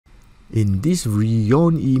In this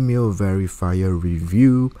Reoon email verifier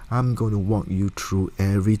review, I'm going to walk you through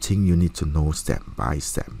everything you need to know step by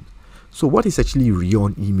step. So what is actually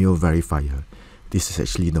Reoon email verifier? This is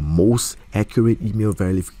actually the most accurate email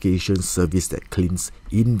verification service that cleans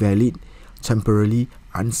invalid, temporarily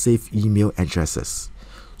unsafe email addresses.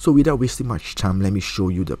 So without wasting much time, let me show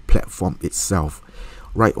you the platform itself.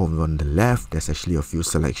 Right over on the left, there's actually a few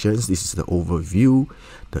selections. This is the overview,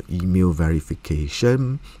 the email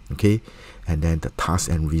verification, okay, and then the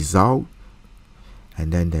task and result,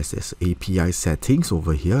 and then there's this API settings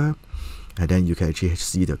over here, and then you can actually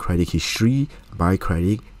see the credit history, buy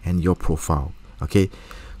credit, and your profile. Okay,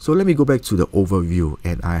 so let me go back to the overview,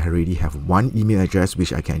 and I already have one email address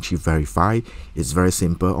which I can actually verify. It's very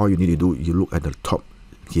simple. All you need to do, you look at the top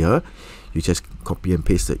here, you just copy and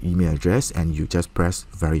paste the email address and you just press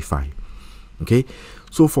verify. Okay,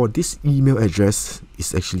 so for this email address,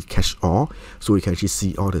 it's actually cache all, so you can actually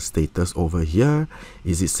see all the status over here.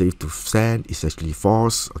 Is it safe to send? It's actually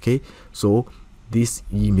false. Okay, so this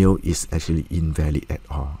email is actually invalid at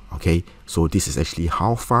all. Okay, so this is actually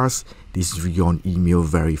how fast this Reoon email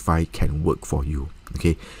verify can work for you.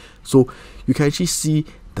 Okay, so you can actually see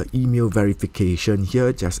the email verification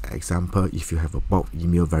here. Just example, if you have a bulk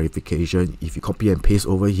email verification, if you copy and paste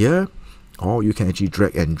over here, or you can actually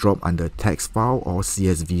drag and drop under text file or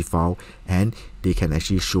CSV file, and they can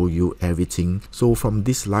actually show you everything. So from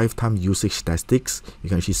this lifetime usage statistics, you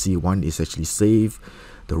can actually see one is actually safe,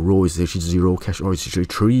 the row is actually 0, cache all is actually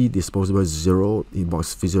 3, disposable 0,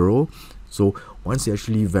 inbox 0. So once you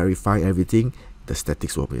actually verify everything, the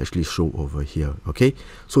statistics will actually show over here. Okay,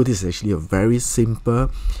 so this is actually a very simple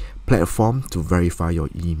platform to verify your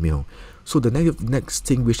email. So the next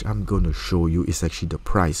thing which I'm going to show you is actually the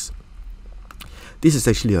price. This is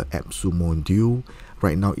actually an AppSumo deal.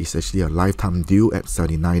 Right now it's actually a lifetime deal at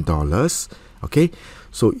 $79. Okay,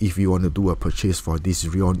 so if you want to do a purchase for this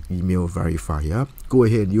Reoon email verifier, go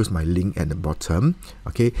ahead and use my link at the bottom.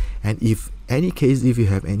 Okay, and if you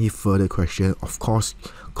have any further question, of course,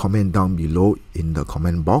 comment down below in the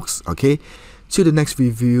comment box. Okay, till the next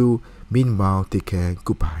review. Meanwhile, take care.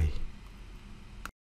 Goodbye.